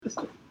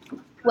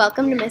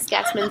Welcome to Miss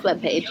Gassman's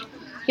webpage.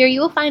 Here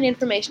you will find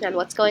information on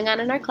what's going on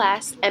in our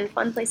class and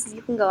fun places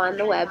you can go on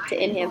the web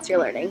to enhance your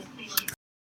learning.